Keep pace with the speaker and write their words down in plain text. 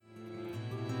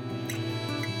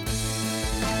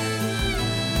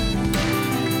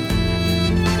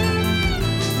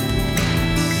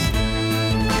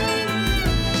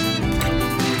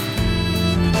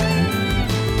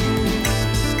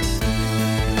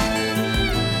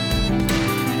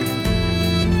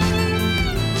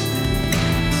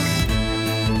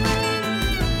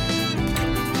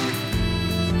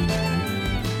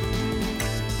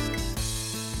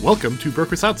Welcome to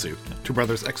Brokusatsu, Two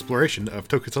Brothers' exploration of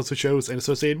tokusatsu shows and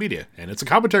associated media. And it's a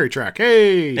commentary track.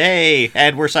 Hey! Hey!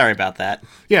 And we're sorry about that.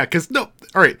 Yeah, because,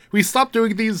 alright, we stopped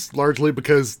doing these largely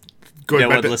because... No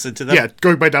one listened to them? Yeah,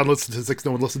 going by download statistics,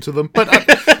 no one listened to them. But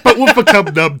we've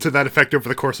become numb to that effect over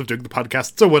the course of doing the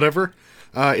podcast, so whatever.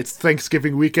 It's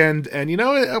Thanksgiving weekend, and,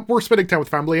 we're spending time with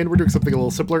family, and we're doing something a little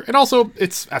simpler. And also,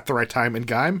 it's at the right time in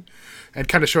Gaim, and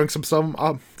kind of showing some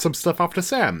stuff off to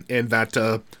Sam, in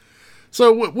that...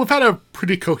 So, we've had a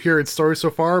pretty coherent story so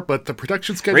far, but the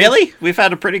production schedule... Really? We've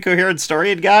had a pretty coherent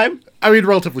story in Gaim? I mean,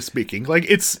 relatively speaking. Like,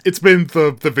 it's been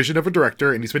the vision of a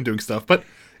director, and he's been doing stuff, but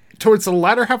towards the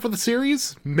latter half of the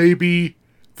series, maybe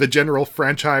the general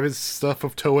franchise stuff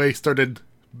of Toei started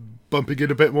bumping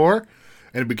it a bit more,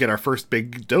 and we get our first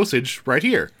big dosage right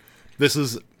here. This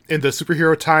is in the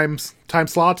superhero time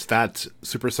slot that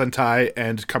Super Sentai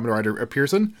and Kamen Rider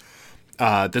appears in.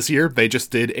 This year, they just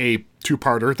did a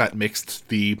two-parter that mixed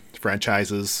the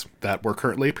franchises that were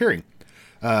currently appearing.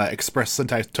 Express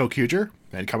Sentai ToQger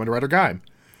and Kamen Rider Gaim.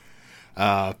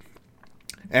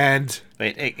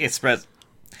 Wait, Express...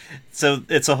 So,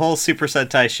 it's a whole Super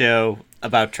Sentai show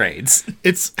about trades.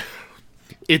 It's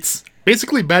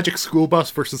basically Magic School Bus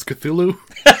versus Cthulhu.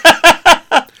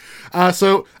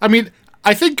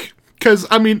 I think, because,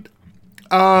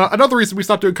 another reason we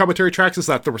stopped doing commentary tracks is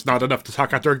that there was not enough to talk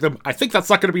about during them. I think that's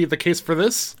not going to be the case for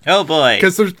this. Oh boy.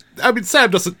 Because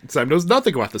Sam knows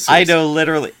nothing about this series. I know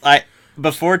literally,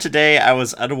 before today I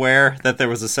was unaware that there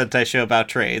was a Sentai show about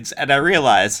trades, and I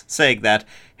realized, saying that,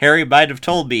 Harry might have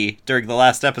told me during the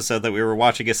last episode that we were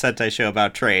watching a Sentai show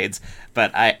about trades,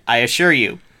 but I assure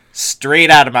you,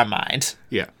 straight out of my mind.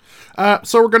 Yeah.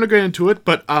 So we're going to get into it,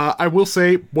 but I will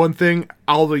say one thing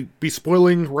I'll be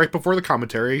spoiling right before the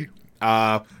commentary.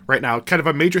 Right now, kind of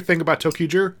a major thing about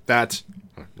ToQger that...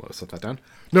 Let's set that down.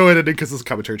 No editing because it's a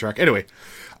commentary track. Anyway,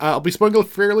 I'll be spoiling a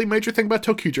fairly major thing about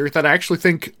ToQger that I actually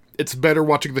think it's better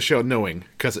watching the show knowing,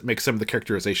 because it makes some of the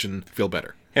characterization feel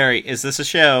better. Harry, is this a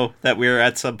show that we're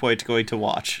at some point going to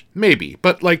watch? Maybe,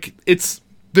 but is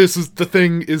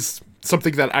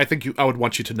something that I think I would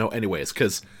want you to know anyways,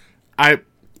 because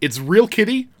it's real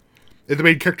kiddie, and the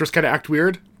main characters kind of act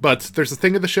weird, but there's a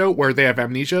thing in the show where they have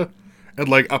amnesia, and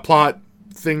a plot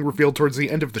thing revealed towards the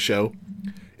end of the show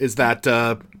is that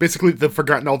basically they've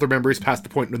forgotten all their memories past the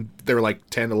point when they were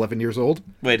 10, 11 years old.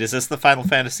 Wait, is this the Final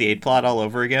Fantasy VIII plot all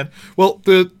over again? Well,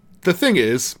 the thing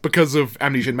is, because of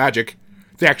amnesia and magic,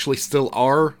 they actually still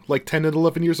are 10 and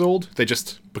 11 years old. They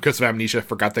just, because of amnesia,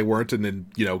 forgot they weren't, and then,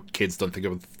 kids don't think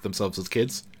of themselves as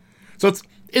kids. So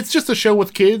it's just a show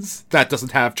with kids that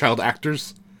doesn't have child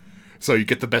actors. So you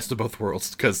get the best of both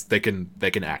worlds, because they can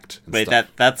act. Wait,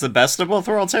 that's the best of both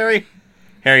worlds, Harry?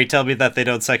 Harry, tell me that they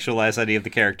don't sexualize any of the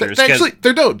characters. They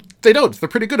don't. They don't. They're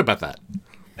pretty good about that.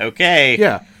 Okay.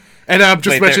 Yeah. And I'm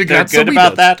just mentioning they're that. They're good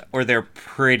about that, or they're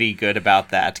pretty good about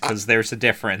that, because there's a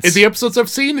difference. In the episodes I've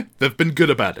seen, they've been good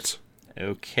about it.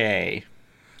 Okay.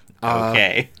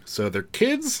 So they're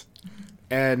kids,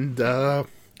 and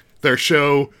their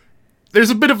show... There's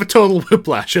a bit of a total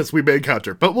whiplash as we may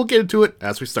encounter, but we'll get into it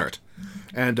as we start.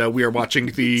 And we are watching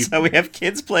the... So we have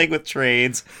kids playing with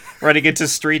trades, running into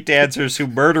street dancers who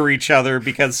murder each other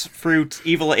because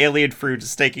evil alien fruit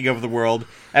is taking over the world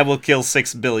and will kill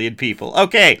 6 billion people.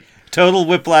 Okay, total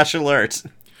whiplash alert.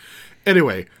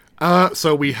 Anyway,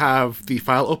 so we have the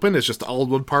file open. It's just all in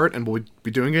one part, and we'll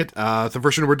be doing it. The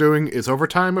version we're doing is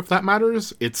overtime, if that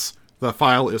matters. The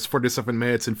file is 47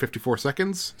 minutes and 54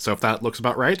 seconds, so if that looks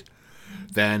about right,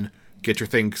 then get your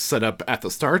thing set up at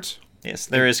the start. Yes,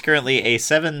 there is currently a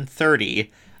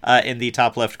 7:30 in the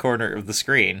top left corner of the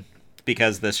screen,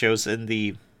 because the show's in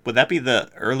the... Would that be the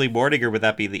early morning, or would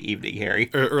that be the evening, Harry?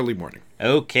 Early morning.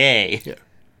 Okay. Yeah.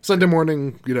 Sunday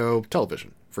morning,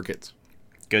 television for kids.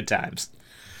 Good times.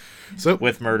 So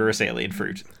with murderous alien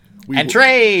fruit.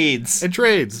 Trades! And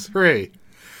trades. Hooray.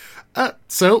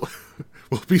 So,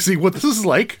 we'll be seeing what this is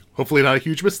like. Hopefully not a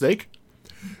huge mistake.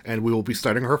 And we will be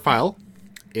starting our file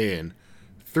in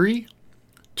 3,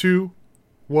 2,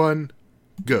 1,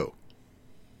 go.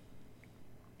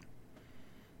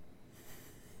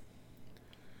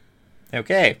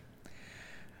 Okay.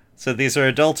 So these are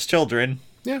adult children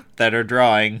that are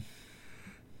drawing.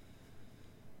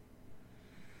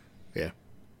 Yeah.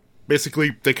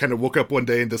 Basically, they kind of woke up one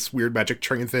day in this weird magic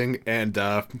train thing, and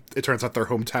it turns out their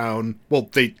hometown... Well,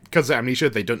 because of amnesia,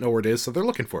 they don't know where it is, so they're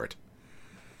looking for it.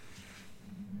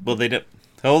 Well, they don't...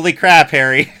 Holy crap,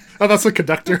 Harry. Oh, that's a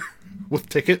conductor with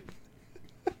ticket.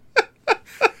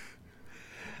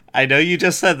 I know you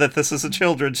just said that this is a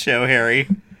children's show, Harry,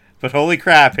 but holy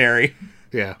crap, Harry.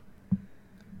 Yeah.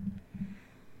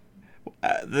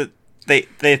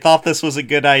 They thought this was a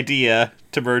good idea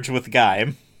to merge with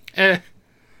Gaim. Eh.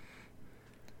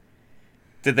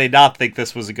 Did they not think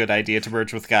this was a good idea to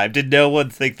merge with Gaim? Did no one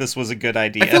think this was a good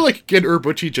idea? I feel like Gen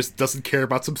Urbuchi just doesn't care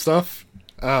about some stuff,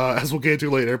 as we'll get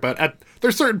into later, but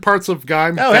there's certain parts of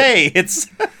Gaim Oh, hey, it's...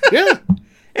 yeah.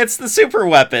 It's the super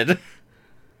weapon.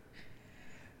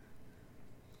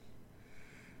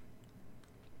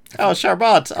 Oh,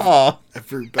 Charbot. Oh.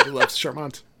 Everybody loves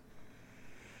Charmant.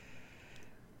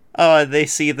 Oh, and they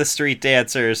see the street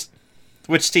dancers.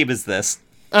 Which team is this?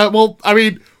 Well, I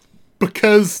mean,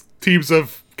 because teams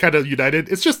have kind of united,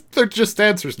 they're just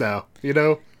dancers now, you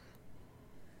know?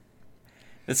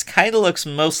 This kind of looks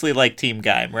mostly like Team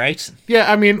Gaim, right?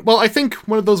 Yeah, I mean, well, I think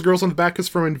one of those girls on the back is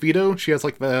from Invito. She has,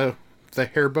 like, the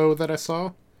hair bow that I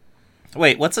saw.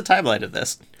 Wait, what's the timeline of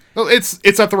this? Well, it's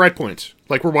at the right point.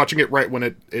 Like, we're watching it right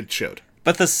when it showed.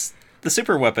 But the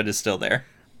super weapon is still there.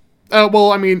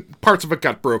 Well, I mean, parts of it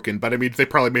got broken, but I mean, they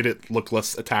probably made it look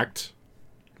less attacked.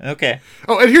 Okay.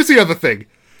 Oh, and here's the other thing.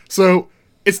 So,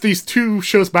 it's these two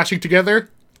shows mashing together.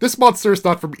 This monster is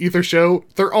not from either show.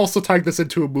 They're also tying this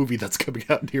into a movie that's coming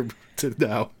out here to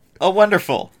now. Oh,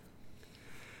 wonderful.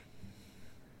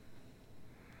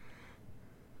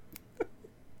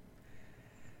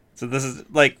 So this is,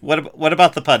 like, what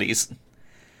about the putties?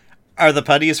 Are the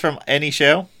putties from any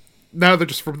show? No, they're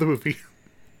just from the movie.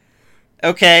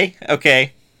 Okay.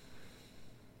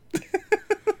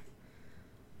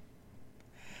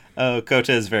 Oh,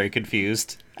 Kota is very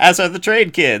confused. As are the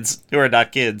train kids, who are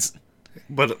not kids.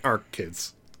 But are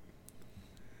kids.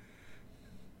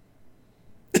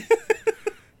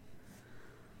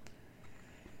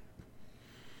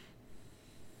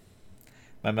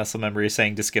 My muscle memory is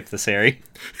saying to skip this, Harry.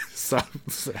 So,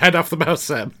 head off the mouse,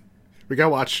 Sam. We gotta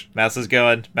watch. Mouse is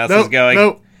going. Mouse is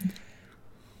going.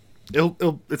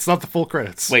 No. It's not the full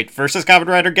credits. Wait, versus Kamen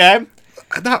Rider Gaim?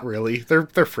 Not really. They're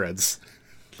friends.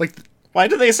 Like, Why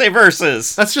do they say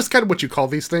versus? that's just kind of what you call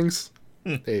these things.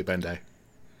 Hey, Bandai.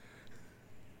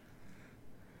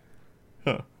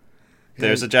 Huh.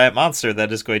 There's a giant monster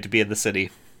that is going to be in the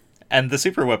city. And the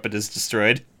super weapon is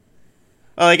destroyed.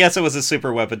 Well, I guess it was a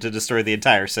super weapon to destroy the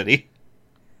entire city.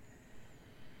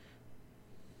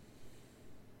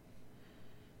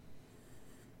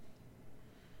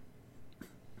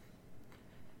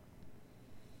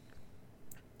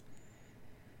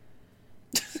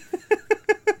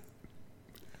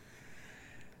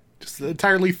 Just an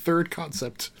entirely third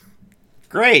concept.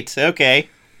 Great, okay.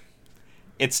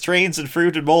 It's trains and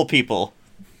fruit and mole people.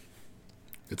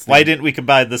 It's Why didn't we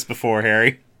combine this before,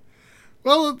 Harry?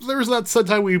 Well, there was that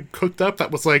Sentai we cooked up that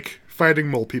was like fighting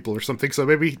mole people or something, so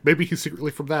maybe he's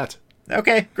secretly from that.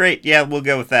 Okay, great. Yeah, we'll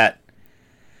go with that.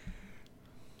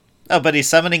 Oh, but he's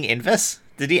summoning Invis?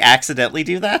 Did he accidentally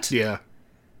do that? Yeah.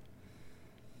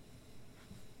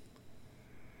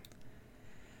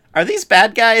 Are these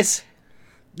bad guys?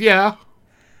 Yeah.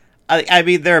 I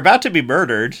mean, they're about to be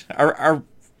murdered. Are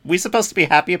we supposed to be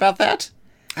happy about that?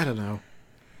 I don't know.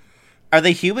 Are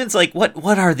they humans? Like,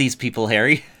 what are these people,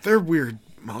 Harry? They're weird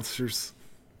monsters.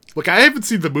 Look, I haven't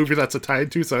seen the movie that's a tie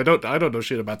into, so I don't know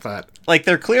shit about that. Like,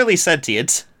 they're clearly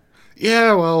sentient.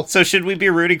 Yeah, well, So should we be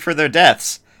rooting for their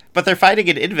deaths? But they're fighting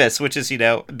an Invis, which is,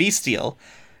 bestial,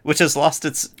 which has lost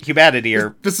its humanity,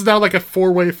 or... this is now like a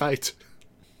 4-way fight.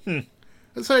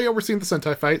 That's how you overseen the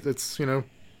Sentai fight. It's,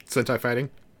 Sentai fighting.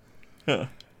 Huh.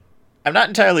 I'm not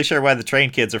entirely sure why the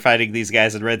train kids are fighting these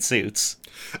guys in red suits.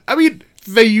 I mean,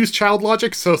 they use child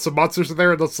logic, so some monsters are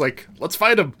there, and it's like, let's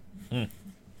fight them.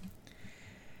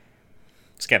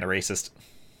 It's kind of racist.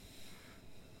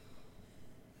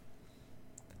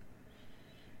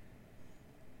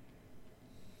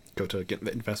 Kota getting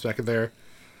the invest back in there.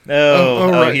 Oh,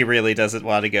 right. he really doesn't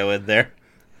want to go in there.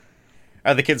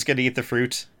 Are the kids going to eat the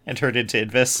fruit and turn into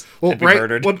Invis Well, and be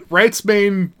murdered? Wright's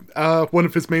main, one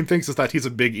of his main things is that he's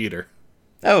a big eater.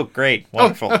 Oh, great.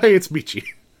 Wonderful. Oh, hey, it's Michi.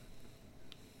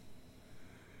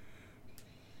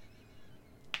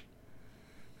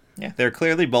 Yeah, they're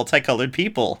clearly multicolored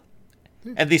people.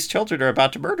 And these children are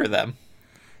about to murder them.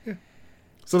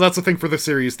 So that's the thing for the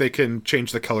series, they can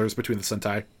change the colors between the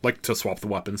Sentai, like to swap the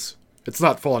weapons. It's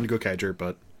not full on Gokaiger,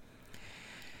 but...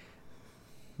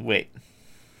 Wait.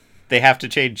 They have to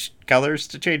change colors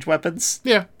to change weapons?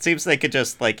 Yeah. Seems they could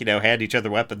just, hand each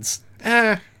other weapons.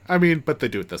 I mean, but they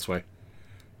do it this way.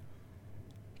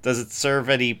 Does it serve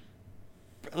any...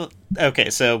 Okay,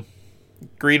 so...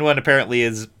 Green one apparently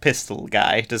is pistol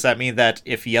guy. Does that mean that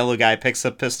if yellow guy picks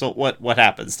up pistol, what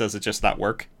happens? Does it just not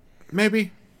work?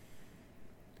 Maybe.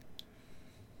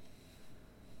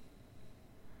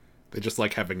 They just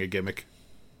like having a gimmick.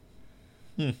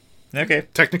 Okay.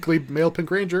 Technically, male Pink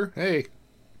Ranger. Hey.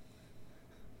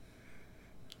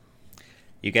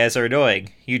 You guys are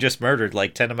annoying. You just murdered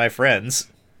like 10 of my friends.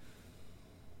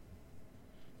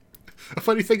 A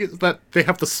funny thing is that they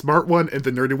have the smart one and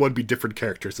the nerdy one be different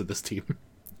characters in this team,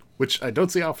 which I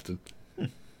don't see often.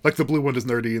 Like the blue one is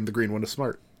nerdy and the green one is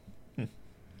smart.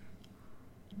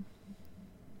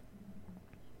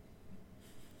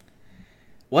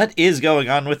 What is going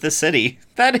on with this city?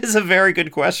 That is a very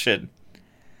good question.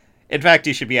 In fact,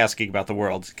 you should be asking about the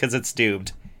world, because it's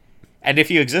doomed. And if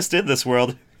you exist in this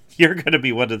world, you're going to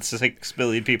be one of the 6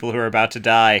 billion people who are about to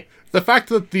die. The fact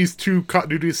that these two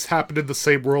continuities happen in the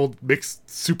same world makes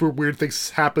super weird things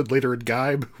happen later in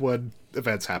Gaim when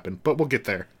events happen, but we'll get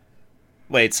there.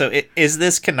 Wait, so is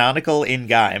this canonical in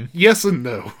Gaim? Yes and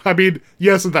no. I mean,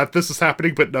 yes in that this is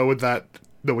happening, but no in that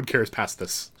no one cares past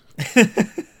this.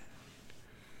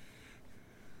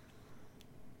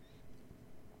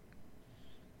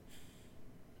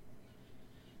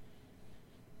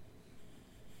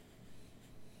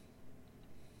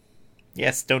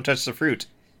 Yes, don't touch the fruit,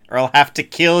 or I'll have to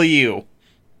kill you.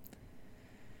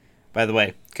 By the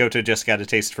way, Kota just got a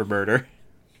taste for murder.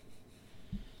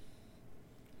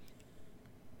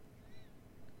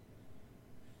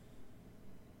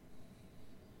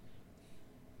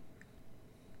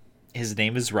 His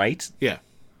name is right? Yeah.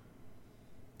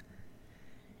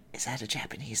 Is that a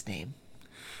Japanese name?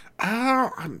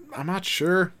 I'm not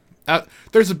sure.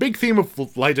 There's a big theme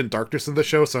of light and darkness in the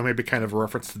show, so maybe kind of a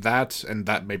reference to that, and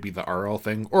that may be the RL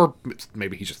thing. Or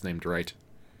maybe he's just named right.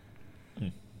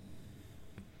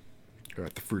 Or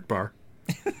at the fruit bar.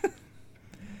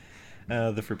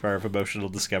 The fruit bar of emotional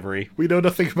discovery. We know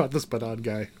nothing about this Banan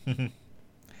guy.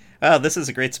 Oh, this is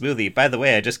a great smoothie. By the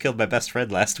way, I just killed my best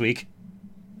friend last week.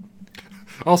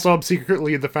 Also, I'm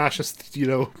secretly in the fascist,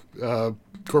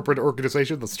 corporate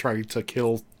organization that's trying to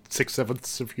kill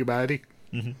 6/7 of humanity.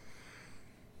 Mm-hmm.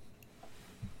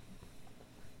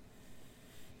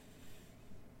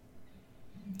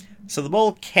 So the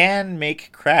mole can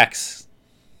make cracks,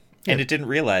 and Yeah. it didn't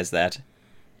realize that.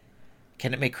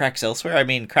 Can it make cracks elsewhere? I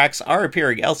mean, cracks are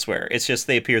appearing elsewhere. It's just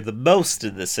they appear the most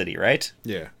in this city, right?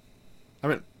 Yeah. I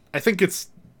mean, I think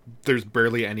there's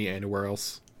barely any anywhere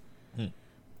else.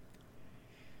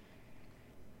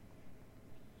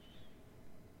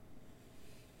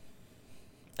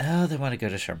 Oh, they want to go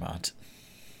to Charmant.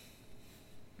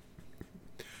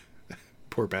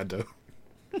 Poor Bando.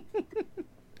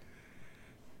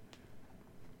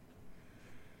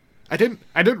 I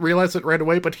didn't realize it right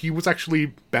away, but he was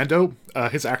actually Bando.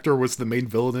 His actor was the main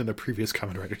villain in a previous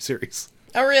Kamen Rider series.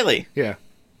 Oh, really? Yeah.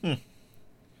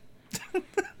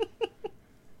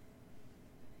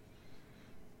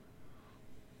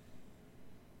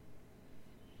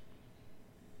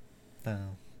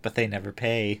 Oh, but they never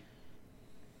pay.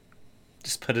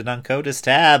 Just put it on Kota's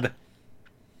tab.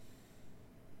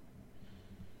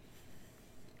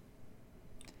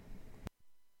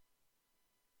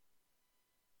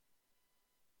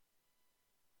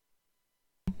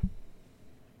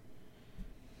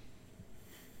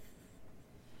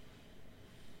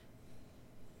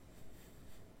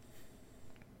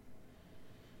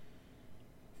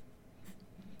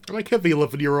 I like how the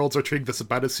 11-year-olds are treating this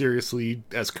about as seriously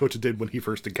as Kota did when he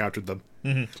first encountered them.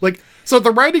 Mm-hmm. So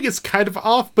the writing is kind of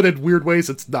off, but in weird ways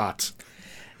it's not.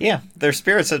 Yeah, their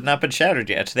spirits have not been shattered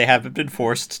yet. They haven't been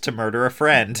forced to murder a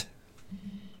friend.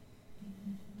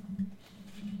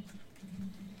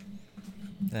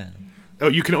 Oh,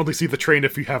 you can only see the train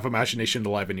if you have imagination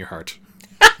alive in your heart.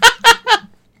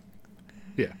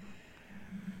 Yeah.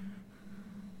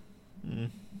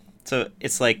 So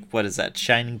it's like, what is that,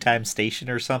 Shining Time Station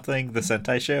or something? The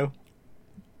Sentai show?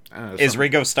 Is Something.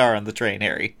 Ringo Starr on the train,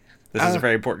 Harry? This is a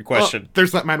very important question.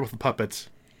 There's that man with the puppets.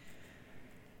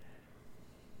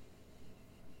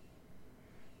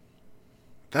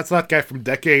 That's that guy from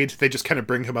Decade. They just kind of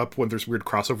bring him up when there's weird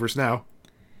crossovers now.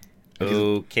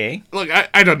 Okay. Look,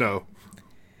 I don't know.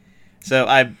 So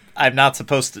I'm not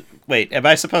supposed to... Wait, am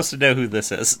I supposed to know who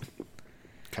this is?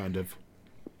 Kind of.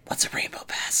 What's a Rainbow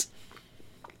Pass?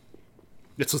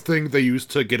 It's a thing they use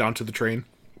to get onto the train.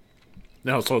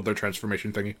 And also their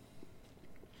transformation thingy.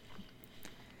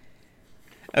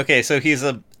 Okay, so he's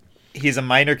a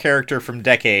minor character from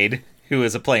Decade who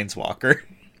is a planeswalker.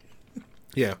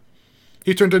 Yeah.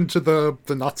 He turned into the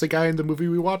Nazi guy in the movie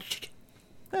we watched.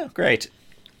 Oh, great.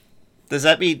 Does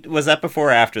that mean... Was that before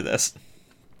or after this?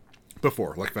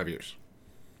 Before, like 5 years.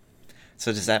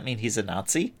 So does that mean he's a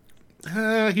Nazi?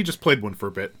 He just played one for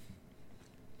a bit.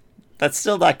 That's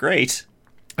still not great.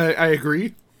 I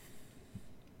agree.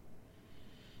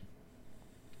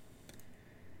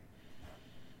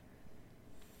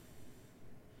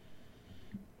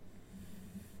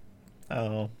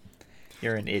 Oh,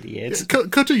 you're an idiot.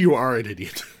 Kota, you are an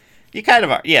idiot. You kind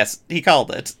of are. Yes, he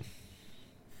called it.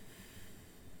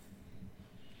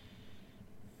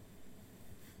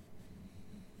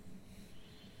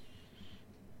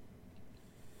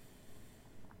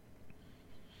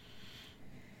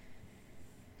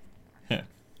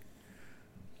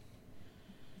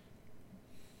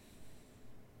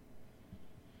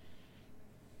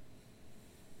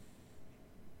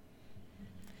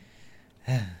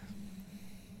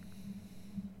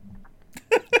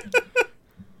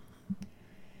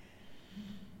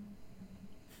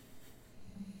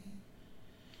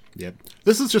 Yeah.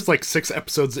 This is just like 6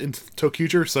 episodes into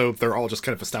ToQger, so they're all just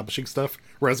kind of establishing stuff,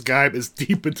 whereas Gaib is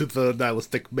deep into the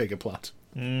nihilistic mega plot.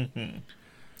 Mm-hmm.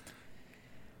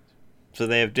 So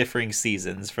they have differing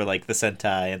seasons for like the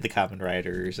Sentai and the Kamen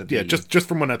Riders. And Yeah, just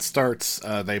from when it starts,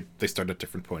 they start at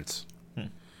different points.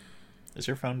 Is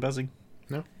your phone buzzing?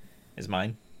 No? Is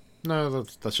mine? No,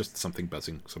 that's just something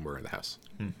buzzing somewhere in the house.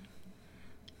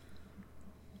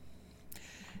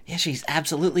 Yeah, she's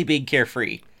absolutely being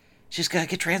carefree. She's gonna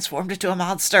get transformed into a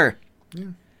monster. Yeah.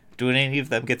 Do any of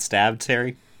them get stabbed,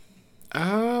 Terry?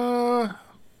 Not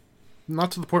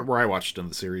to the point where I watched in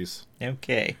the series.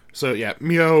 Okay. So yeah,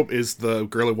 Mio is the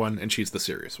girly one, and she's the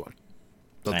serious one.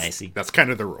 I see. That's kind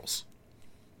of the rules.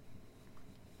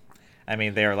 I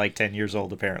mean, they are like 10 years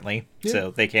old, apparently,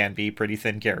 so they can be pretty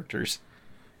thin characters.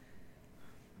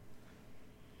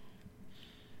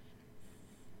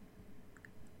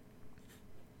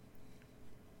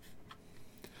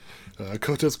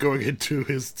 Kota's going into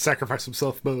his sacrifice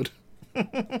himself mode.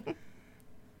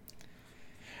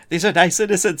 These are nice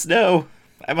innocents. No,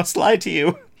 I must lie to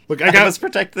you. Look, I must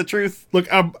protect the truth. Look,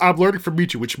 I'm learning from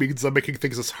Michi, which means I'm making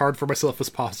things as hard for myself as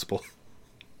possible.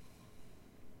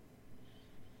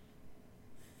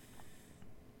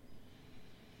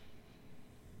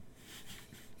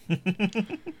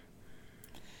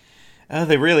 Oh,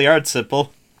 they really aren't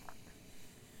simple.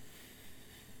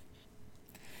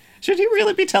 Should you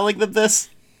really be telling them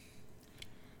this?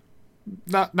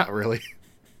 Not really.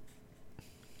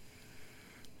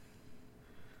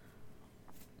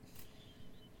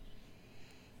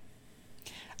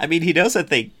 I mean, he knows that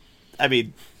the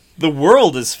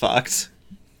world is fucked.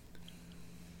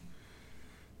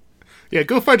 Yeah,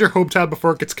 go find your hometown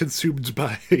before it gets consumed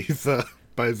by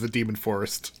the demon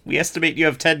forest. We estimate you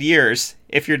have 10 years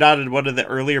if you're not in one of the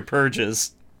earlier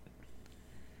purges.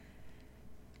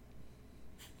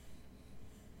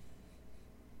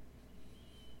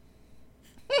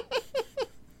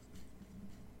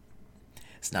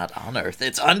 It's not on Earth,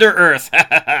 it's under Earth.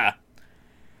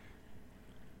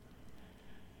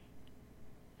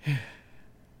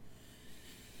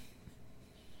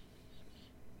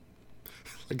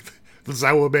 Like, the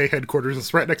Zawame headquarters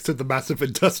is right next to the massive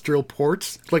industrial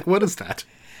port. Like, what is that?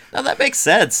 Now that makes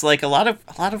sense. Like a lot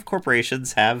of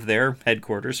corporations have their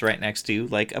headquarters right next to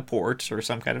like a port or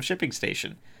some kind of shipping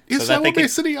station. Is Zawame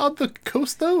City on the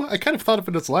coast though? I kind of thought of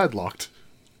it as landlocked.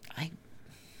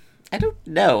 I don't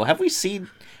know. We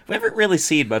haven't really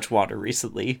seen much water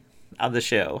recently on the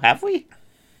show, have we?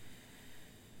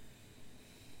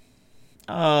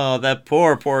 Oh, that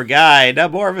poor guy. Now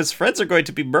more of his friends are going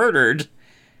to be murdered.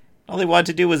 All he wanted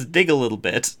to do was dig a little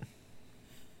bit.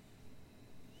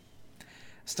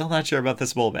 Still not sure about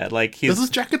this mole man. Like, Does his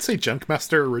jacket say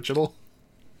Junkmaster Original?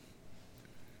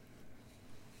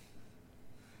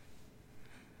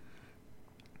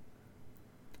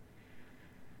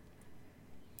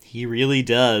 He really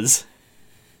does.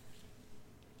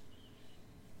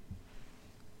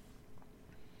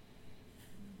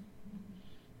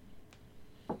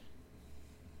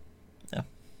 Oh.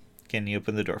 Can you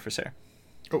open the door for Sarah?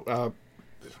 Oh, Sorry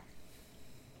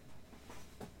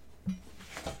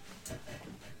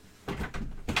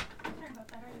about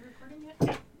that. Are you recording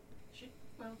yet?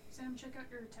 Well, Sam, check out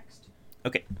your text.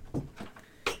 Okay.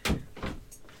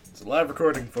 it's a live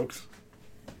recording, folks.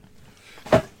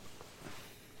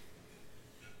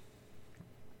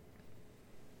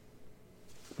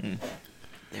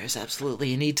 There's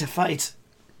absolutely a need to fight.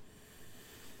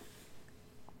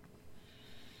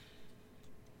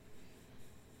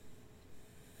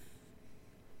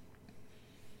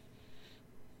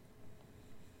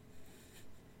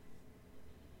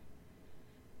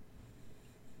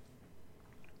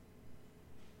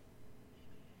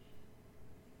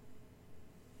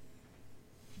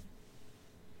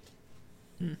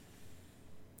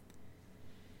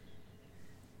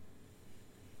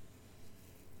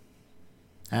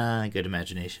 Ah, good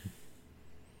imagination.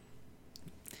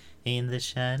 In the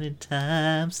shining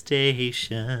time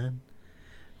station,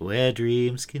 where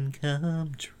dreams can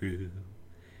come true,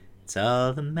 it's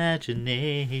all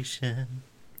imagination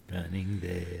running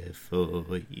there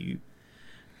for you.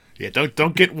 Yeah,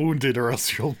 don't get wounded or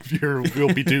else you'll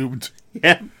be doomed.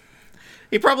 Yeah.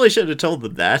 He probably should have told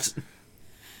them that.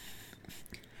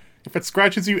 If it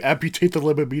scratches you, amputate the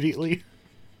limb immediately.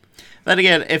 Then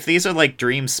again, if these are like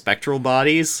dream spectral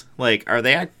bodies, like, are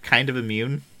they kind of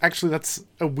immune? Actually, that's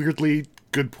a weirdly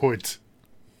good point.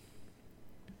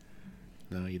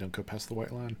 No, you don't go past the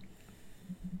white line.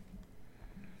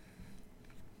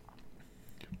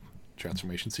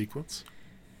 Transformation sequence.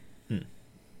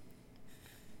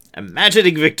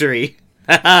 Imagining victory!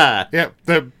 Haha! Yeah,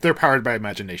 they're powered by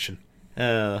imagination.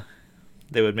 They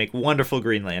would make wonderful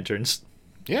Green Lanterns.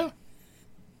 Yeah.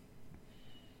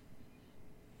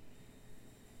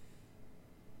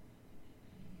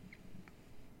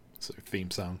 It's their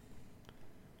theme song.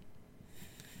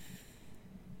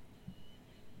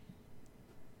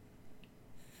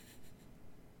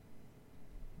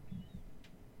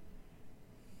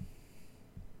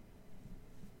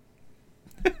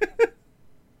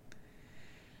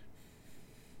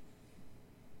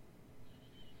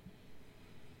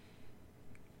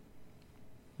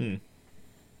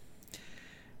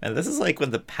 And this is like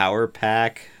when the Power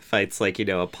Pack fights, like,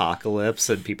 Apocalypse,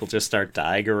 and people just start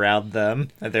dying around them.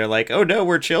 And they're like, oh no,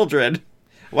 we're children.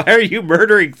 Why are you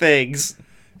murdering things?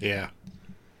 Yeah.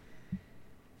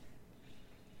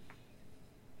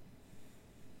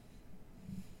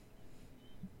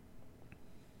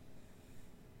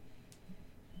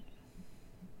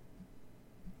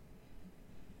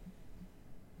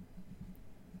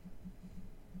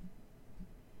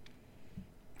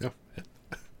 Yep.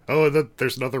 Oh,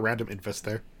 there's another random invest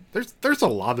there. There's a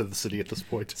lot in the city at this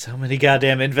point. So many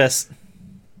goddamn invests.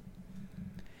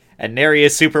 And nary a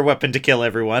super weapon to kill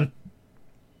everyone.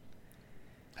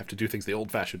 Have to do things the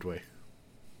old-fashioned way.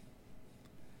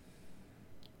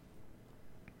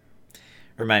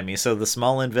 Remind me, so the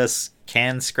small invests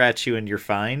can scratch you and you're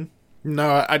fine?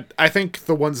 No, I think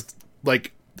the ones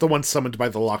summoned by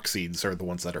the Lockseeds are the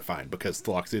ones that are fine, because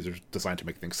the Lockseeds are designed to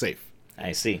make things safe.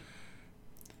 I see.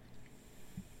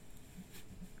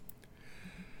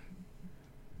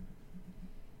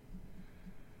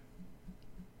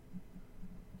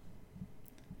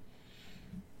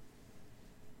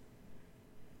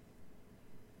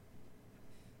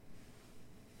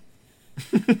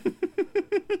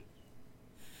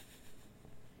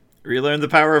 Relearn the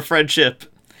power of friendship,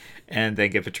 and then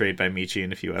get betrayed by Michi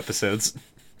in a few episodes.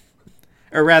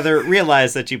 Or rather,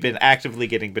 realize that you've been actively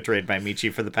getting betrayed by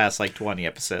Michi for the past, 20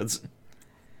 episodes.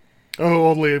 Oh,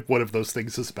 only one of those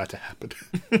things is about to happen.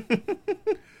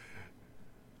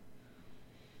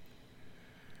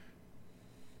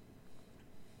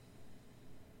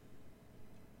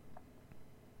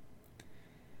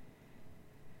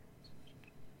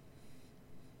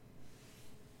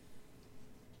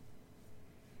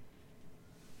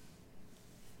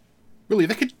 Really,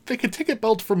 they could take a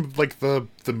belt from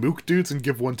the Mook dudes and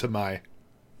give one to Mai.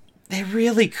 They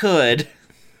really could.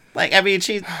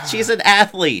 She's an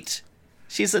athlete.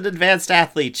 She's an advanced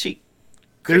athlete. She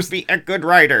could be a good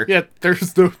writer. Yeah,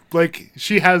 there's no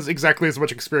she has exactly as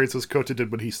much experience as Kota did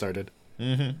when he started.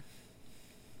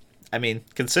 Mm-hmm.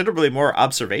 Considerably more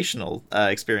observational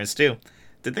experience too.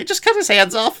 Did they just cut his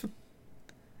hands off?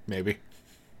 Maybe.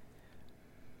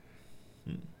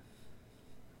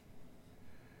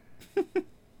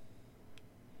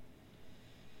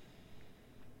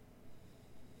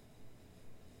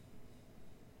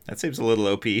 That seems a little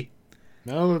OP.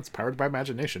 No, it's powered by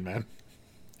imagination, man.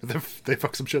 They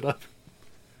fuck some shit up.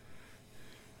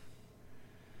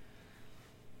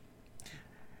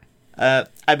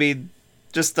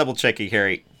 Just double checking,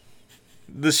 Harry.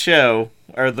 The show,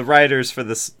 or the writers for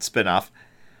this spin-off,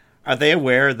 are they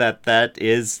aware that that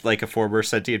is a former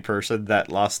sentient person that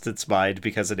lost its mind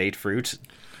because it ate fruit?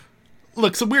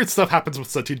 Look, some weird stuff happens with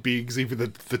sentient beings,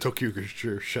 even the Tokyo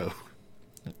Ghoul show.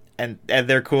 And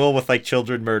they're cool with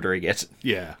children murdering it.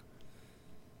 Yeah.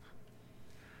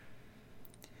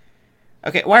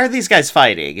 Okay, why are these guys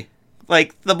fighting?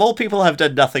 The mole people have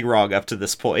done nothing wrong up to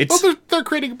this point. Well, they're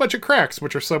creating a bunch of cracks,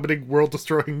 which are summoning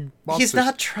world-destroying monsters. He's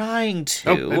not trying to.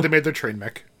 Oh, and they made their train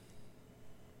mech.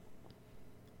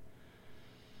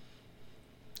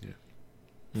 Yeah.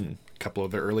 A couple of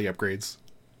their early upgrades.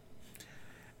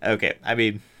 Okay,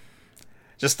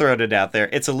 just throwing it out there.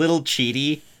 It's a little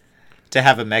cheaty to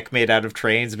have a mech made out of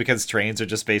trains, because trains are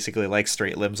just basically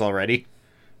straight limbs already.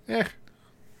 Yeah.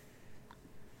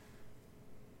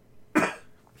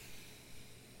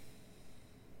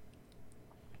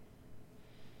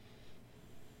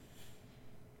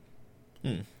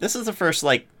 This is the first,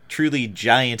 truly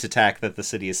giant attack that the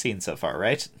city has seen so far,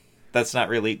 right? That's not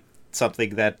really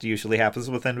something that usually happens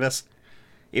with Invis.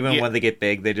 Even when they get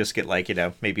big, they just get,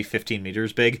 maybe 15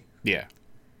 meters big. Yeah.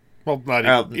 Well,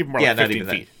 not even more yeah, like not 15 even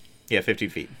that. feet. Yeah, 15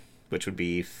 feet, which would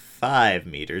be 5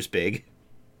 meters big.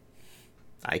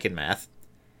 I can math.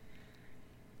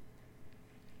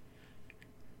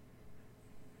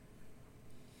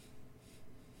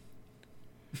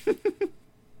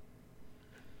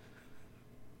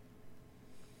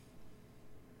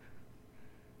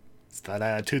 It's that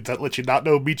attitude that lets you not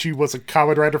know Michi was a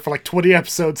Kamen Rider for like 20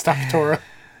 episodes, Takatora.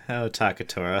 Oh,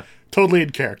 Takatora. Totally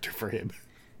in character for him.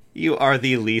 You are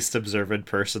the least observant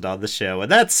person on the show, and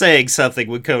that's saying something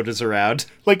when Koda's around.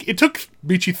 Like, it took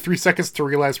Michi 3 seconds to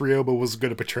realize Ryoma was going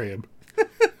to betray him.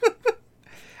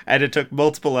 And it took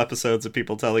multiple episodes of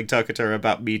people telling Takatora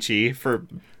about Michi for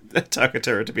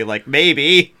Takatora to be like,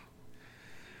 maybe.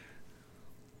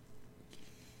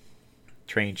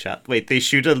 Train shot. Wait, they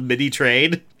shoot a mini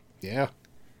train? Yeah.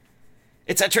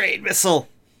 It's a train missile!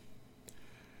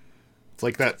 It's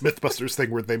like that Mythbusters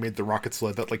thing where they made the rocket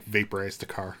sled that, like, vaporized a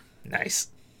car. Nice.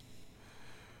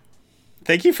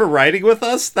 Thank you for riding with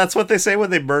us? That's what they say when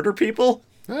they murder people?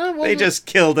 They just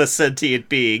killed a sentient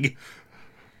being.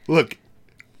 Look,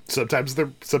 sometimes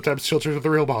children are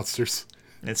the real monsters.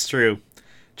 It's true.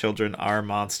 Children are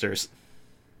monsters.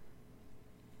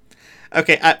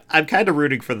 Okay, I'm kind of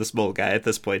rooting for this mole guy at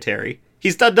this point, Harry.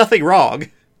 He's done nothing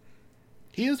wrong.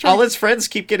 He is right. All his friends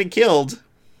keep getting killed.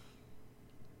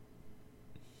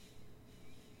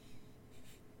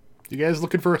 You guys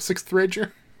looking for a 6th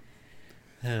Ranger?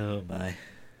 Oh my.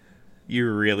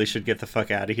 You really should get the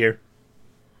fuck out of here.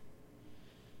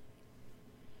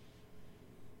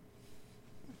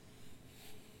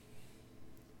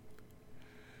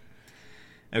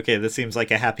 Okay, this seems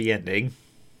like a happy ending.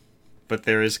 But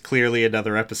there is clearly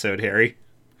another episode, Harry.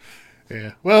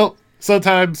 Yeah. Well,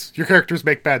 sometimes your characters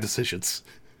make bad decisions.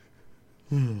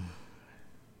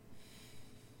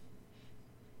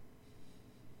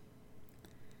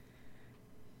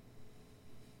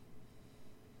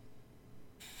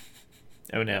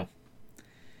 Oh no.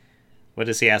 What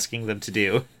is he asking them to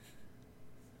do?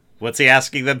 What's he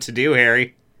asking them to do,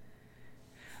 Harry?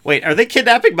 Wait, are they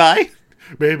kidnapping Mai?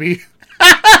 Maybe.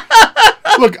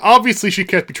 Look, obviously she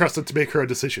can't be trusted to make her own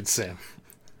decisions, Sam.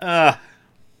 I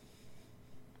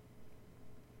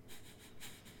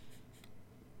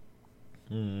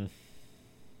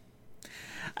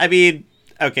mean,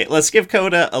 okay, let's give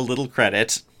Koda a little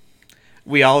credit.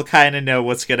 We all kind of know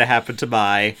what's going to happen to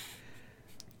Mai.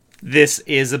 This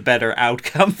is a better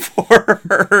outcome for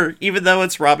her, even though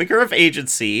it's robbing her of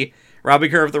agency,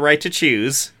 robbing her of the right to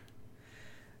choose.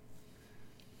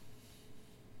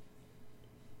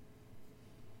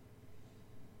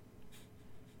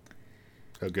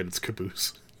 Oh, good, it's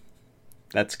Caboose.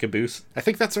 That's Caboose. I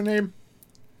think that's her name.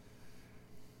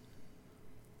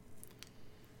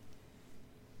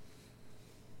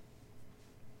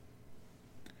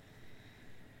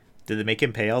 Did they make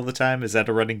him pay all the time? Is that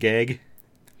a running gag?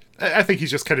 I think he's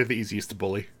just kind of the easiest to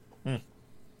bully.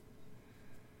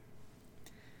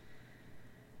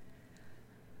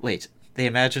 Wait, they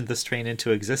imagined this train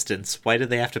into existence. Why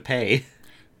did they have to pay?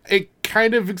 It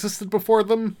kind of existed before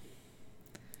them.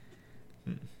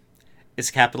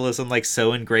 Is capitalism like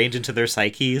so ingrained into their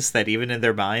psyches that even in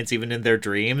their minds, even in their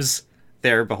dreams,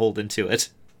 they're beholden to it?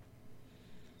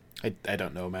 I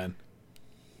don't know, man.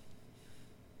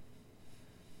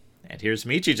 And here's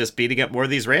Michi just beating up more of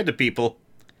these random people.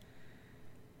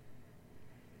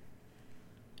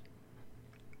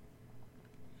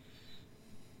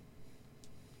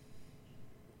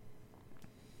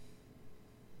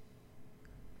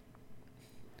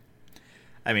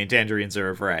 I mean, tangerines are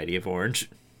a variety of orange.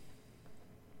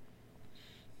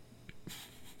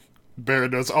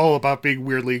 Baron knows all about being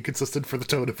weirdly inconsistent for the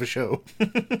tone of a show.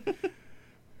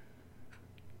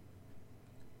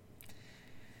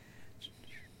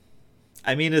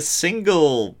 I mean, a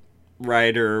single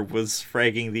rider was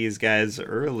fragging these guys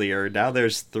earlier. Now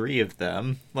there's 3 of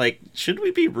them. Like, should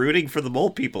we be rooting for the mole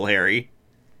people, Harry?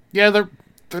 Yeah,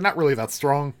 they're not really that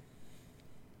strong.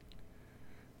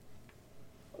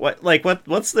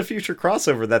 What's the future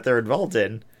crossover that they're involved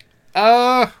in?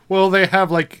 Well, they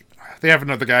have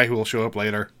another guy who will show up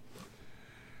later.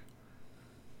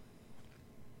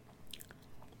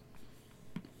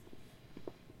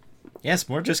 Yes,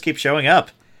 more just keep showing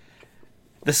up.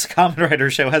 This Kamen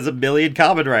Rider show has 1 million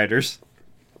Kamen Riders.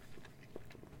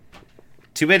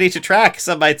 Too many to track,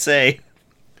 some might say.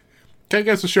 Can't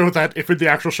guess to show that if in the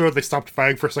actual show they stopped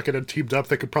fighting for a second and teamed up,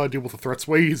 they could probably deal with the threats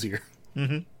way easier.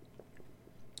 Mm-hmm.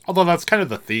 Although that's kind of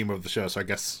the theme of the show, so I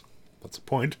guess that's a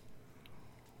point.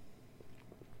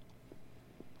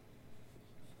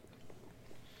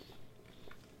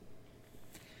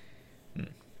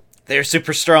 They're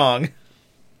super strong.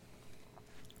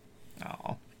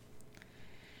 Oh.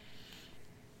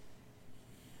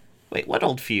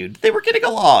 old feud. They were getting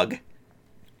along.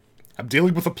 I'm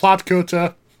dealing with a plot,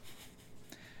 Kota.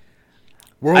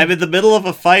 I'm in the middle of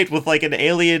a fight with, like, an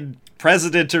alien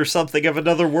president or something of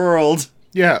another world.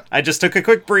 Yeah. I just took a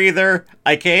quick breather.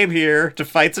 I came here to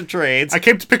fight some trades. I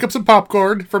came to pick up some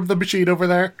popcorn from the machine over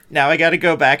there. Now I gotta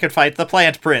go back and fight the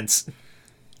plant prince.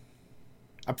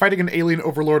 I'm fighting an alien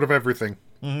overlord of everything.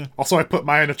 Mm-hmm. Also, I put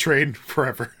Maya in a train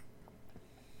forever.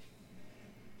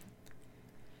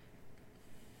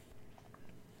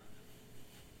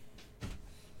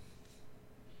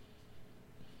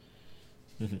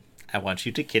 I want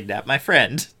you to kidnap my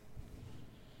friend.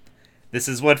 This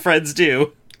is what friends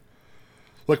do.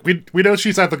 Look, we know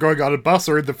she's either going on a bus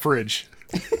or in the fridge.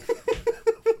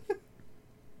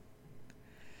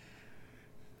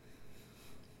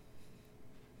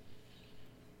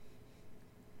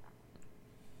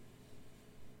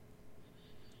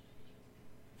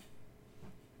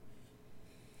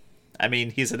 I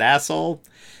mean, he's an asshole.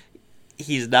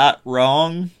 He's not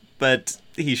wrong, but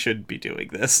he shouldn't be doing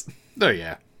this. Oh,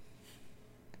 yeah.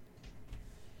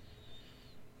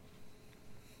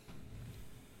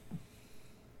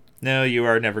 No, you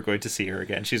are never going to see her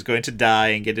again. She's going to die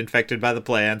and get infected by the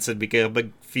plants and become a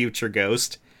future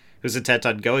ghost who's intent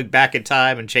on going back in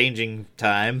time and changing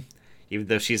time, even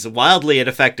though she's wildly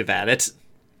ineffective at it.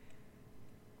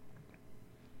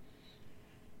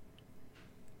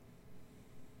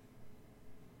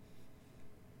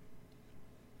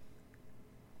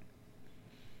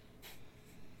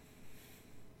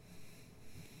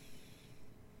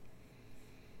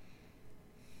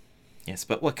 Yes,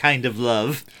 but what kind of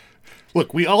love?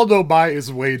 Look, we all know Mai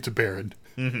is way into Baron.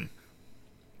 Mm-hmm.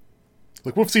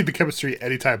 Look, we've seen the chemistry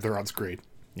anytime they're on screen.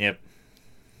 Yep.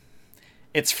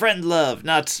 It's friend love,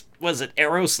 not, was it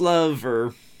Eros love,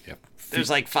 or... Yep. There's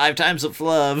like 5 times of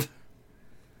love.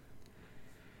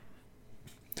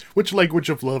 Which language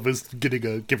of love is giving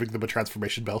them a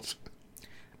transformation belt?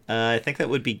 I think that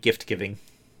would be gift giving.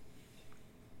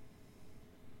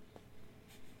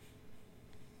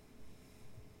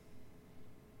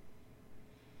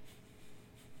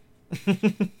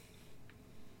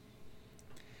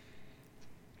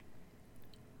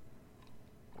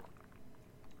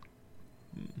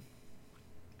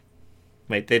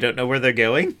 Wait, they don't know where they're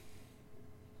going?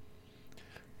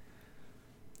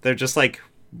 They're just, like,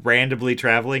 randomly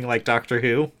traveling like Doctor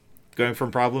Who? Going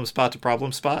from problem spot to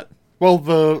problem spot? Well,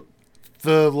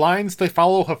 the lines they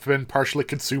follow have been partially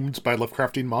consumed by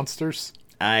Lovecraftian monsters.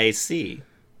 I see.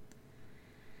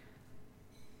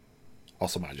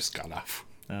 Also, mine just got off.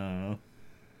 Oh.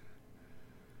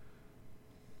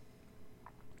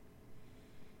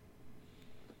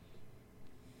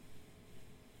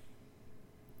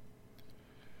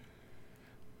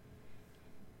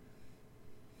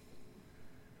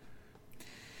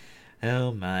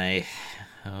 Oh my.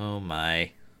 Oh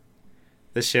my.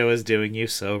 This show is doing you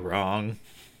so wrong.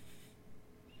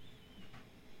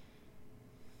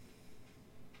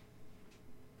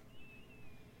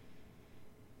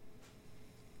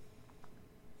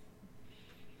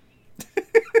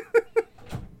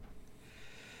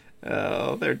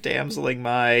 Oh, they're damseling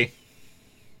my...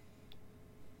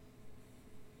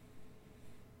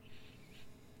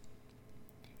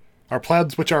 Our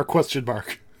plans, which are question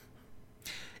mark.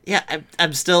 Yeah,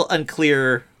 I'm still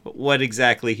unclear what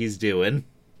exactly he's doing.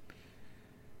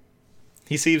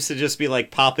 He seems to just be,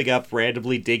 like, popping up,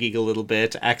 randomly digging a little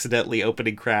bit, accidentally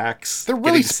opening cracks. They're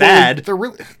really sad. They're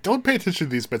really... Don't pay attention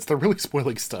to these bits. They're really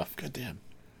spoiling stuff. God damn.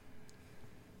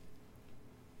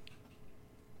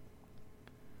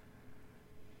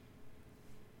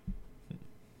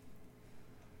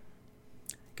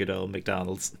 Good old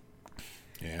McDonald's.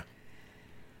 Yeah.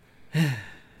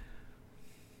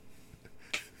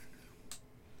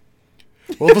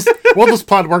 Well, this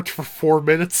plan worked for 4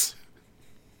 minutes.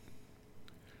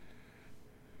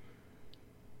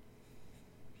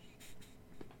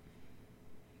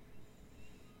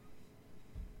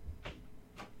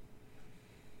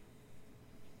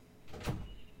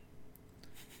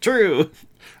 True.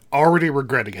 Already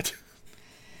regretting it.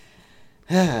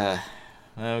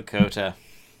 Oh, Kota.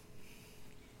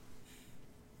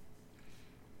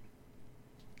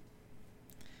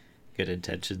 Good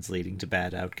intentions leading to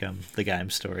bad outcome. The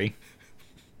Gaim story.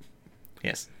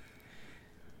 Yes.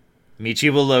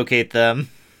 Michi will locate them,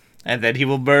 and then he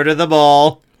will murder them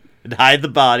all, and hide the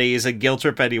bodies, and guilt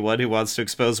trip anyone who wants to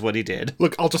expose what he did.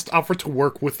 Look, I'll just offer to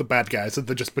work with the bad guys and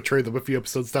then just betray them a few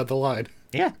episodes down the line.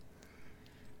 Yeah.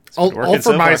 All for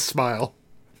so my far. smile.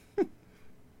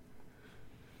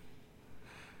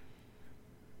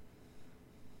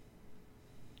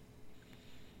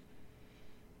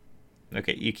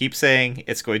 Okay, you keep saying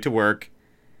it's going to work.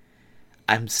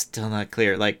 I'm still not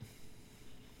clear. Like,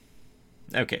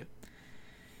 okay.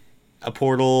 A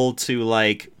portal to,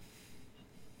 like...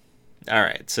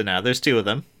 Alright, so now there's two of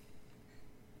them.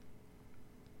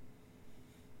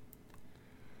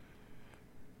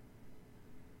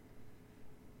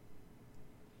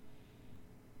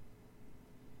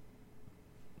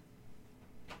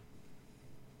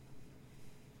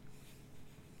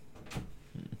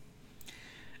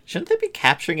 Shouldn't they be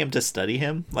capturing him to study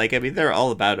him? Like, I mean, they're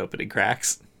all about opening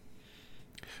cracks.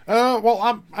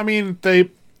 Well, I mean, they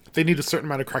need a certain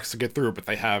amount of cracks to get through, but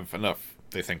they have enough,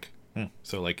 they think.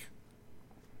 So, like...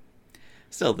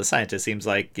 Still, the scientist seems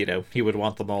like, he would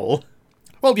want them all.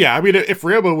 Well, yeah, I mean, if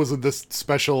Rambo was in this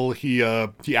special, he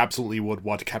absolutely would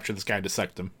want to capture this guy and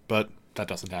dissect him, but that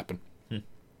doesn't happen.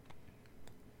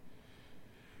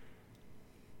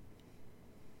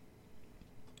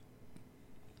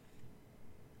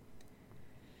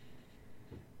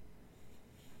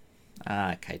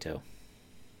 Ah, Kaito.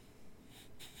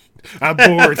 I'm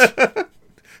bored.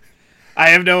 I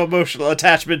have no emotional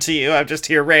attachment to you. I'm just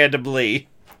here randomly.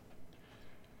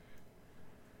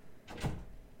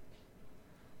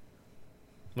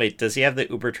 Wait, does he have the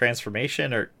Uber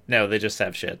transformation? Or no, they just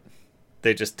have shit.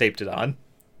 They just taped it on.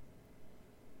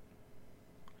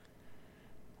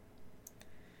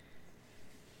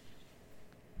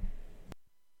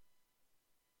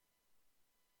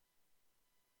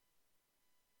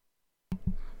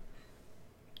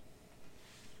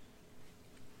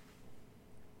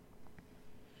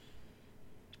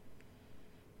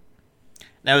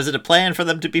 Now, is it a plan for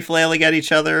them to be flailing at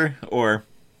each other, or...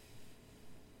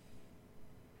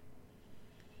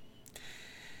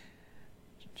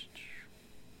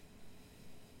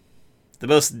 The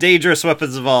most dangerous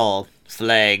weapons of all.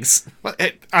 Flags. Well,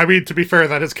 I mean, to be fair,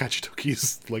 that is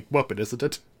Kachitoki's, like, weapon, isn't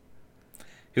it?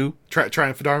 Who?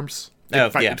 Triumphant Arms.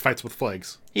 Yeah. It fights with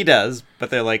flags. He does,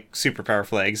 but they're like superpower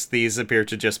flags. These appear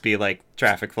to just be like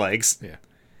traffic flags. Yeah.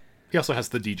 He also has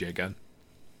the DJ gun.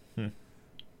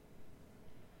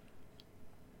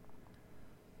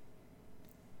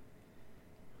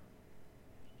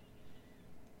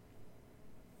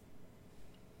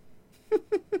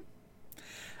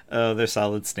 Oh, they're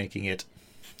solid snaking it.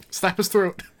 Snap his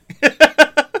throat.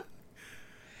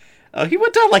 Oh, he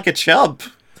went down like a chump.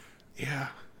 Yeah.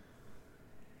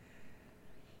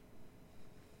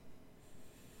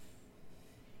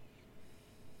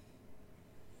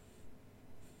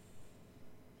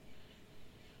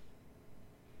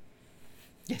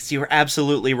 Yes, you were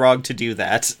absolutely wrong to do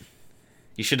that.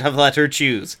 You should have let her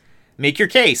choose. Make your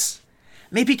case.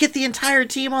 Maybe get the entire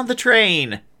team on the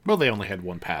train. Well, they only had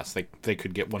one pass. They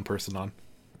could get one person on.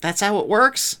 That's how it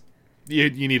works?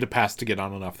 You need a pass to get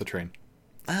on and off the train.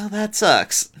 Well, that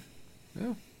sucks.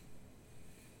 Yeah.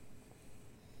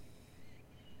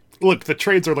 Look, the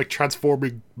trains are like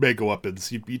transforming mega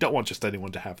weapons. You don't want just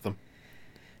anyone to have them.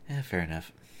 Yeah, fair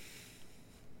enough.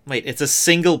 Wait, it's a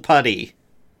single putty.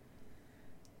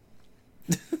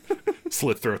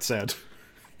 Slit throat sad.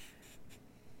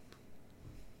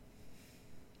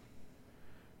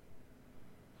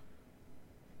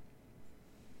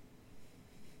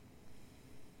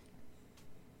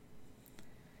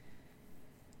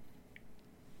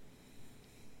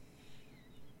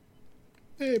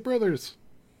 Hey, brothers.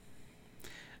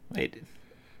 Wait,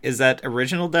 is that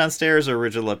original downstairs or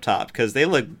original up top? Because they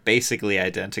look basically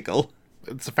identical.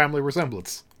 It's a family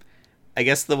resemblance. I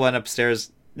guess the one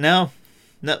upstairs... No,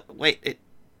 wait.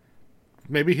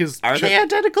 Maybe his... Are they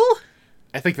identical?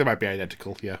 I think they might be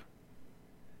identical, yeah.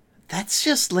 That's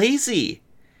just lazy.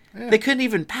 Yeah. They couldn't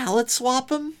even palette swap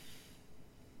them?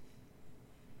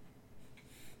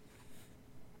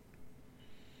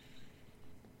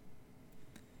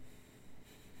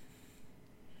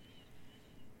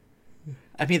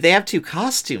 I mean, they have two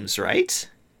costumes, right?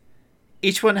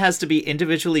 Each one has to be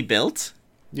individually built?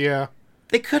 Yeah.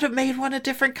 They could have made one a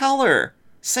different color.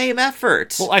 Same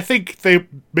effort. Well, I think they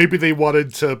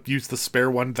wanted to use the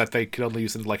spare one that they could only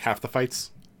use in like half the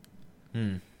fights.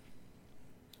 And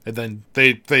then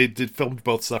they did filmed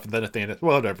both stuff, and then at the end,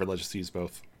 well, whatever, let's just use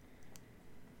both.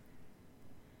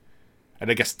 And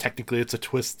I guess technically it's a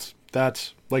twist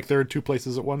that like they're in two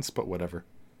places at once, but whatever.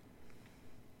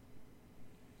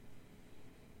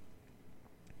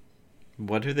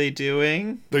 What are they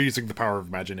doing? They're using the power of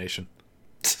imagination.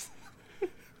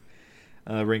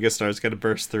 Ringo Starr's gonna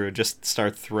burst through and just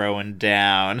start throwing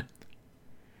down.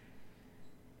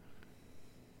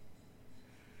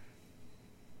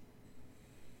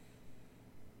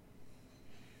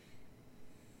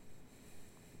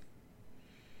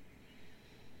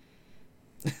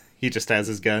 He just has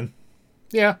his gun.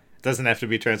 Yeah. Doesn't have to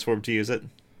be transformed to use it.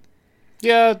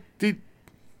 Yeah,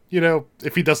 you know,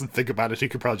 if he doesn't think about it, he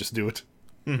could probably just do it.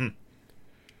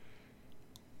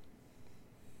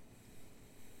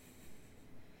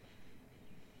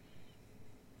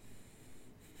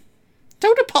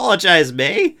 Don't apologize,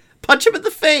 May. Punch him in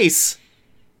the face.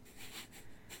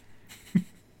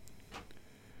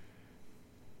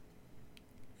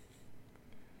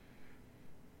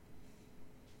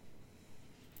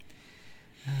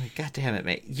 God damn it,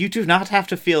 May. You do not have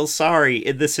to feel sorry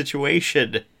in this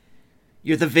situation.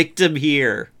 You're the victim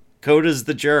here. Coda's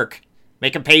the jerk.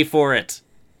 Make him pay for it.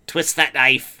 Twist that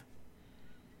knife.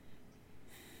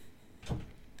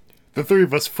 The three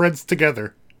of us, friends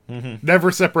together.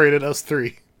 Never separated, us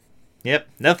three. Yep,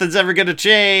 nothing's ever gonna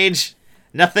change.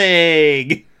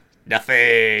 Nothing.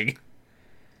 Nothing.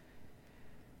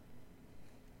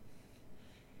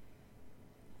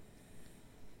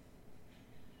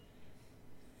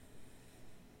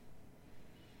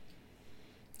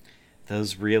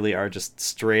 Those really are just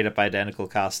straight up identical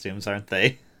costumes, aren't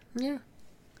they? Yeah.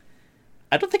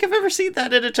 I don't think I've ever seen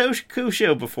that in a Toku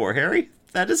show before, Harry.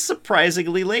 That is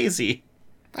surprisingly lazy.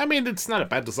 I mean, it's not a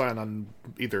bad design on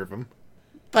either of them.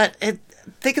 But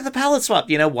think of the palette swap.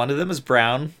 You know, one of them is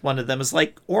brown, one of them is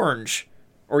like orange,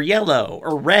 or yellow,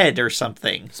 or red, or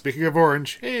something. Speaking of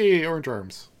orange, hey, orange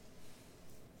arms.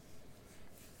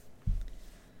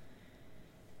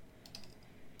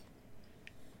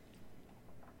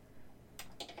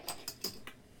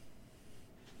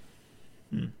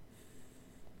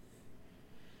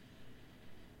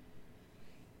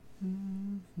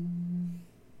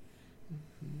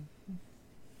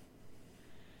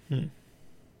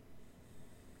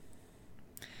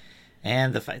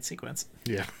 And the fight sequence.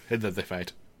 Yeah, and then they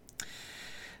fight.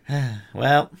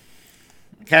 Well,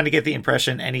 I kind of get the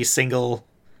impression any single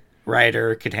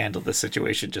writer could handle this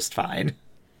situation just fine.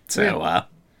 So,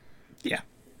 yeah.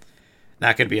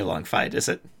 Not going to be a long fight, is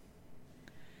it?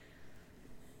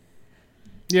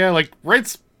 Yeah, like,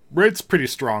 Wright's pretty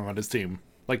strong on his team.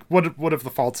 Like, one of the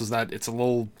faults is that it's a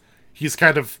little... He's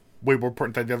kind of way more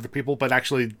important than the other people, but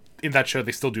actually, in that show,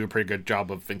 they still do a pretty good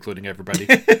job of including everybody.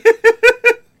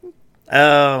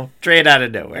 Oh, straight out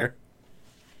of nowhere.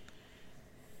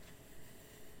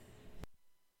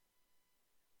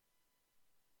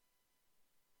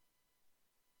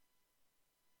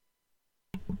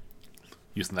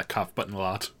 Using that cough button a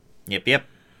lot. Yep.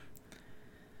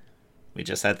 We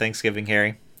just had Thanksgiving,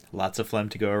 Harry. Lots of phlegm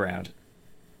to go around.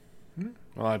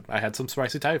 Well, I had some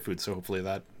spicy Thai food, so hopefully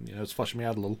that, you know, it's flushing me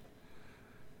out a little.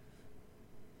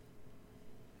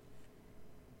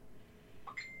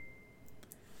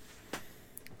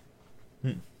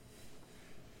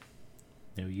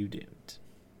 No, you didn't.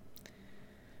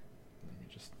 Let me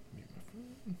just mute my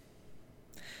phone.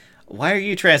 Why are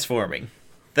you transforming?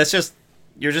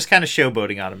 You're just kind of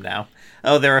showboating on him now.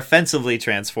 Oh, they're offensively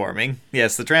transforming.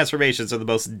 Yes, the transformations are the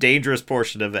most dangerous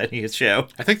portion of any show.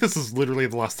 I think this is literally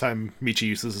the last time Michi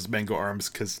uses his mango arms,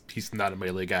 because he's not a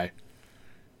melee guy.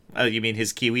 Oh, you mean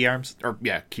his kiwi arms? Or,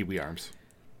 yeah, kiwi arms.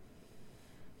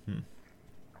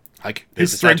 Like, They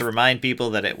just tried to remind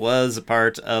people that it was a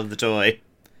part of the toy.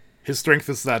 His strength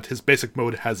is that his basic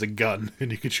mode has a gun,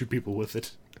 and you can shoot people with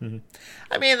it.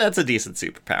 I mean, that's a decent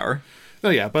superpower. Oh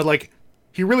yeah, but like,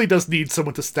 he really does need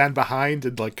someone to stand behind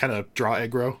and like kind of draw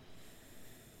aggro.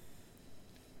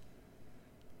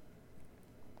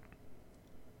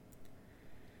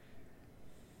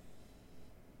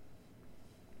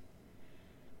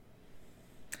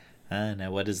 Now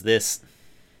what is this?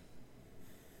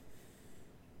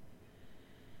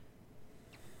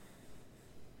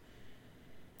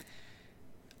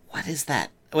 What is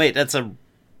that? Wait, that's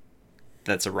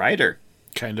a rider.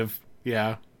 Kind of,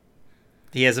 yeah.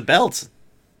 He has a belt.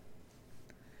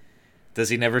 Does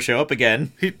he never show up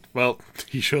again?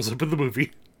 He shows up in the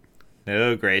movie.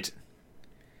 Oh, great.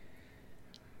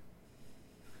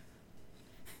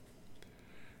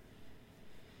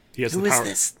 He has Who the is power.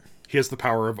 this? He has the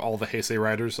power of all the Heisei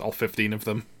riders, all 15 of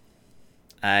them.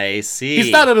 I see.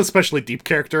 He's not an especially deep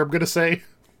character, I'm gonna say.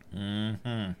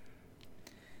 Mm-hmm.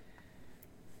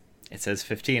 It says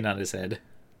 15 on his head.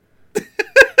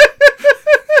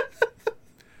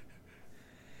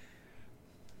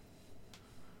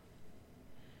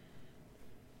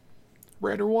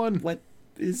 Rider 1. What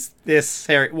is this,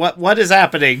 Harry? What is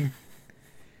happening?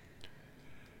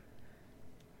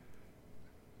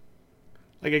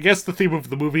 Like, I guess the theme of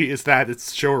the movie is that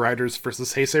it's Showa riders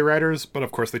versus Heisei riders, but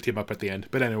of course they team up at the end.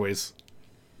 But anyways,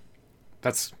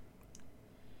 that's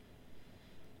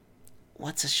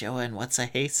What's a Showa and what's a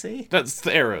Heisei?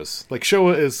 the eras. Like,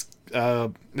 Showa is,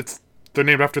 they're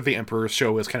named after the Emperor.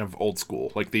 Showa is kind of old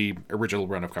school, like the original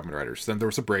run of Kamen Riders. Then there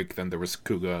was a break, then there was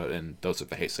Kuga, and those are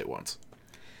the Heisei ones.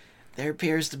 there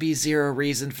appears to be zero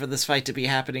reason for this fight to be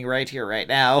happening right here, right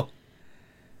now.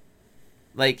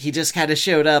 Like, he just kind of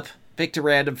showed up, picked a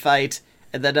random fight,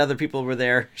 and then other people were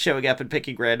there showing up and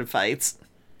picking random fights.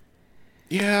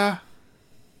 Yeah.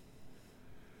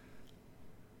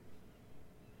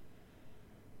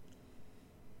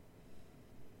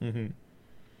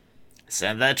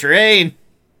 Send that train!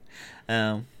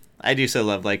 I do so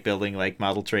love, like, building, like,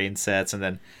 model train sets and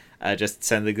then just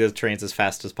sending the trains as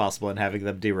fast as possible and having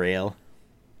them derail.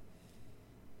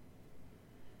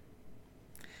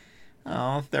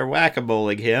 Oh, they're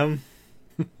whack-a-moling him.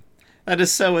 That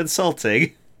is so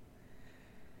insulting.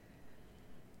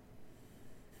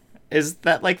 Is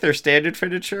that, like, their standard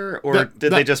furniture? Or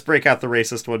did they just break out the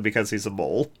racist one because he's a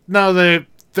mole? No,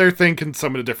 their thing can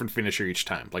summon a different finisher each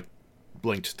time, like,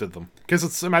 linked to them. Because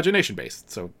it's imagination-based,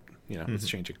 so, it's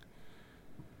changing.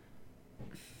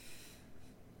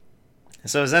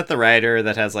 So is that the writer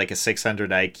that has, like, a 600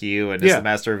 IQ and is the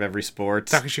master of every sport?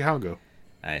 Takeshi Hongo.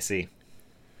 I see.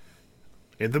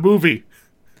 In the movie.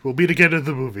 We'll meet again in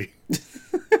the movie.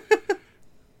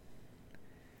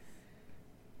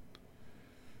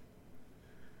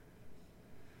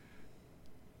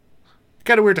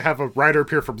 Kind of weird to have a writer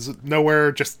appear from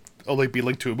nowhere, just only be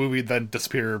linked to a movie, then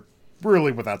disappear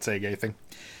really without saying anything.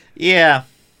 Yeah.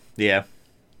 Yeah.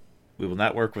 We will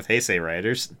not work with Heisei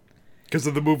writers. Because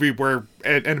of the movie, we're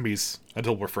enemies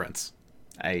until we're friends.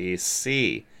 I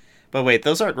see. But wait,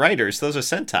 those aren't writers. Those are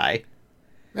Sentai.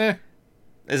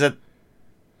 Is it...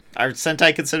 Are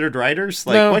Sentai considered writers?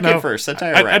 Like, what came first,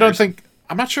 Sentai or writers? I don't think...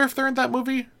 I'm not sure if they're in that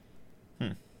movie.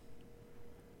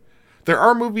 There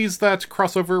are movies that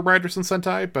cross over writers and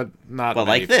Sentai, but not... Well,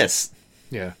 like this.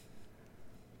 Yeah.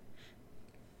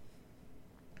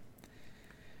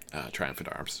 Triumphant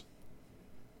Arms.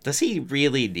 Does he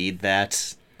really need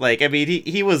that? Like, I mean,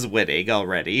 he was winning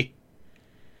already.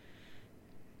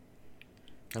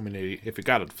 I mean, if it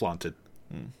got it flaunted.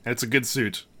 And it's a good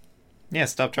suit. Yeah,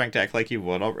 stop trying to act like you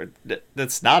won already.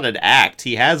 That's not an act.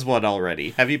 He has one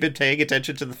already. Have you been paying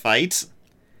attention to the fight?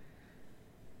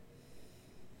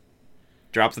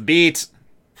 Drop the beat.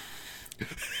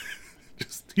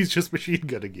 He's just machine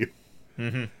gunning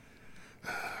you.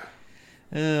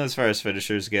 As far as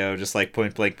finishers go, just like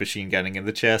point blank machine gunning in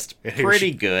the chest. And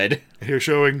Pretty good. And here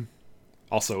showing,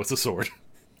 also, it's a sword.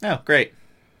 Oh, great.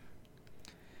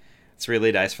 It's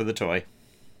really nice for the toy.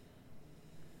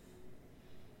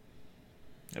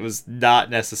 It was not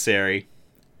necessary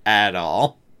at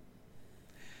all.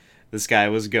 This guy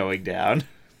was going down.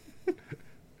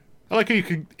 I like how you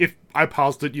can, if I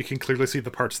paused it, you can clearly see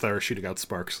the parts that are shooting out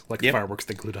sparks, like the fireworks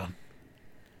they glued on.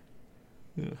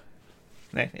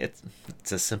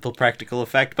 It's a simple practical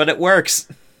effect, but it works.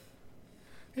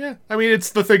 Yeah, I mean, it's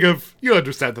the thing of, you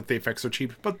understand that the effects are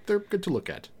cheap, but they're good to look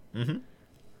at.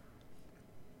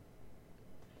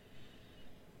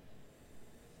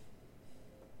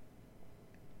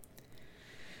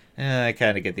 I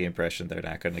kind of get the impression they're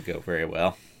not going to go very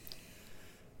well.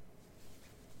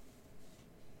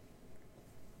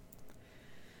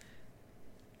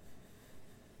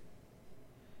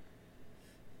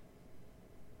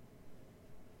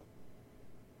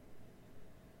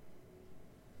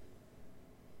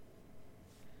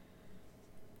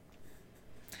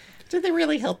 Did they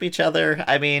really help each other?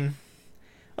 I mean,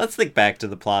 let's think back to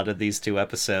the plot of these two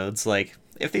episodes. Like,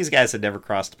 if these guys had never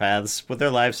crossed paths, would their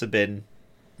lives have been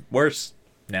worse?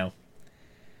 No.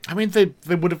 I mean, they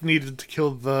would have needed to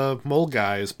kill the mole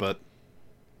guys, but...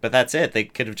 But that's it. They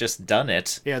could have just done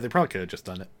it. Yeah, they probably could have just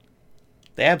done it.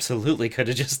 They absolutely could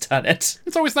have just done it.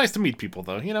 It's always nice to meet people,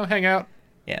 though. Hang out.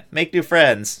 Yeah, make new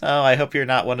friends. Oh, I hope you're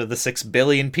not one of the 6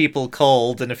 billion people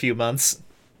cold in a few months.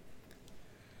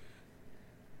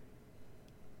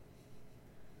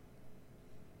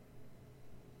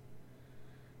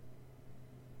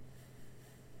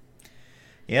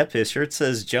 Yep, his shirt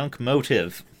says junk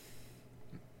motive.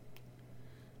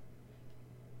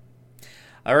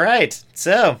 Alright,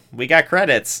 so, we got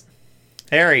credits.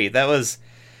 Harry, that was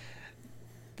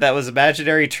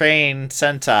Imaginary Train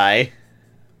Sentai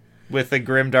with the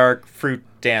Grimdark Fruit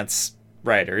Dance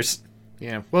writers.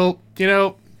 Yeah, well,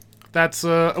 that's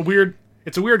a weird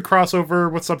crossover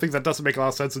with something that doesn't make a lot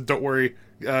of sense, and don't worry,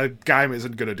 Gaim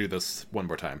isn't going to do this one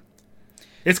more time.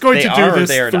 It's going to do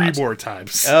this 3 more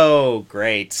times. Oh,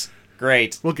 great.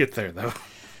 Great. We'll get there, though.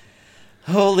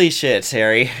 Holy shit,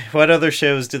 Harry. What other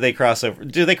shows do they cross over?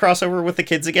 Do they cross over with the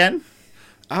kids again?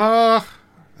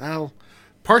 Well,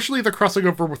 partially they're crossing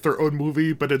over with their own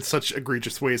movie, but in such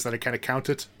egregious ways that I kind of count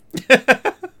it.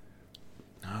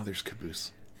 Oh, there's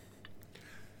Caboose.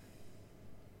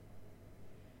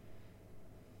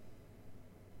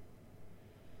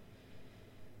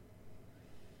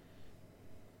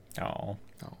 Oh,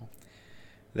 Oh.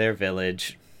 their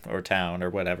village or town or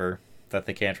whatever that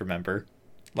they can't remember.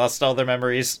 Lost all their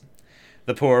memories.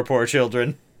 The poor, poor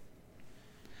children.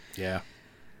 Yeah.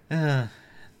 Go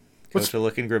What's- to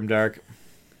looking grimdark.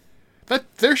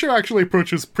 Their show actually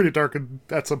approaches pretty dark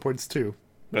at some points, too.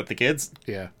 But the kids?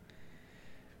 Yeah.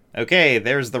 Okay,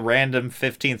 there's the random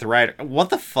 15th rider. What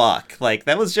the fuck? Like,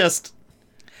 that was just...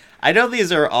 I know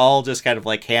these are all just kind of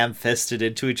like ham-fisted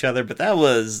into each other, but that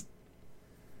was...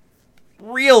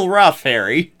 real rough,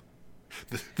 Harry.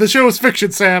 The show is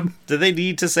fiction, Sam! Do they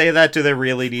need to say that? Do they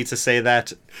really need to say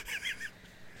that?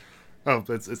 Oh,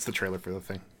 it's the trailer for the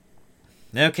thing.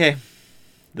 Okay.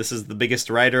 This is the biggest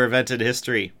rider event in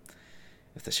history.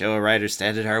 If the Showa riders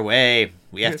stand in our way,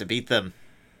 we have to beat them.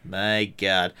 My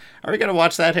god. Are we going to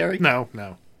watch that, Harry? No.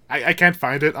 I can't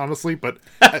find it, honestly, but...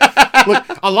 look,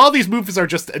 a lot of these movies are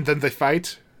just, and then they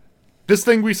fight. This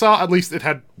thing we saw, at least it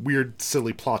had weird,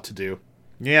 silly plot to do.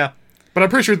 Yeah. But I'm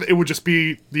pretty sure that it would just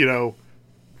be,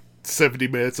 70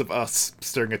 minutes of us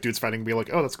staring at dudes fighting and be like,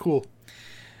 oh, that's cool.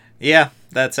 Yeah,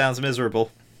 that sounds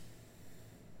miserable.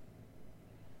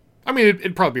 I mean,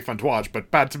 it'd probably be fun to watch,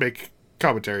 but bad to make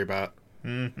commentary about.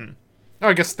 Mm-hmm. Oh,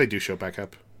 I guess they do show back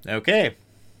up. Okay.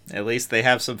 At least they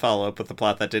have some follow-up with the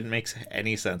plot that didn't make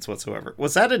any sense whatsoever.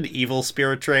 Was that an evil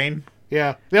spirit train?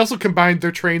 Yeah. They also combined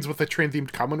their trains with a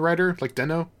train-themed Kamen Rider, like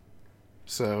Den-O.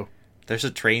 So, There's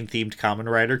a train-themed Kamen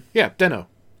Rider? yeah, Den-O.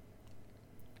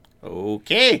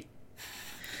 Okay.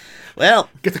 Well,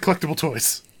 Get the collectible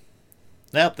toys.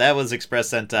 nope, that was Express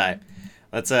Sentai.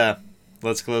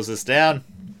 Let's close this down.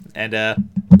 And,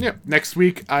 Yeah, next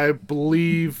week, I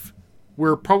believe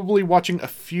we're probably watching a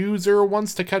few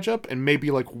 01s to catch up, and maybe,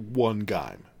 like, one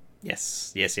Gaim.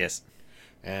 yes.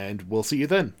 And we'll see you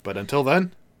then. But until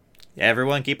then...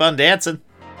 Everyone keep on dancing.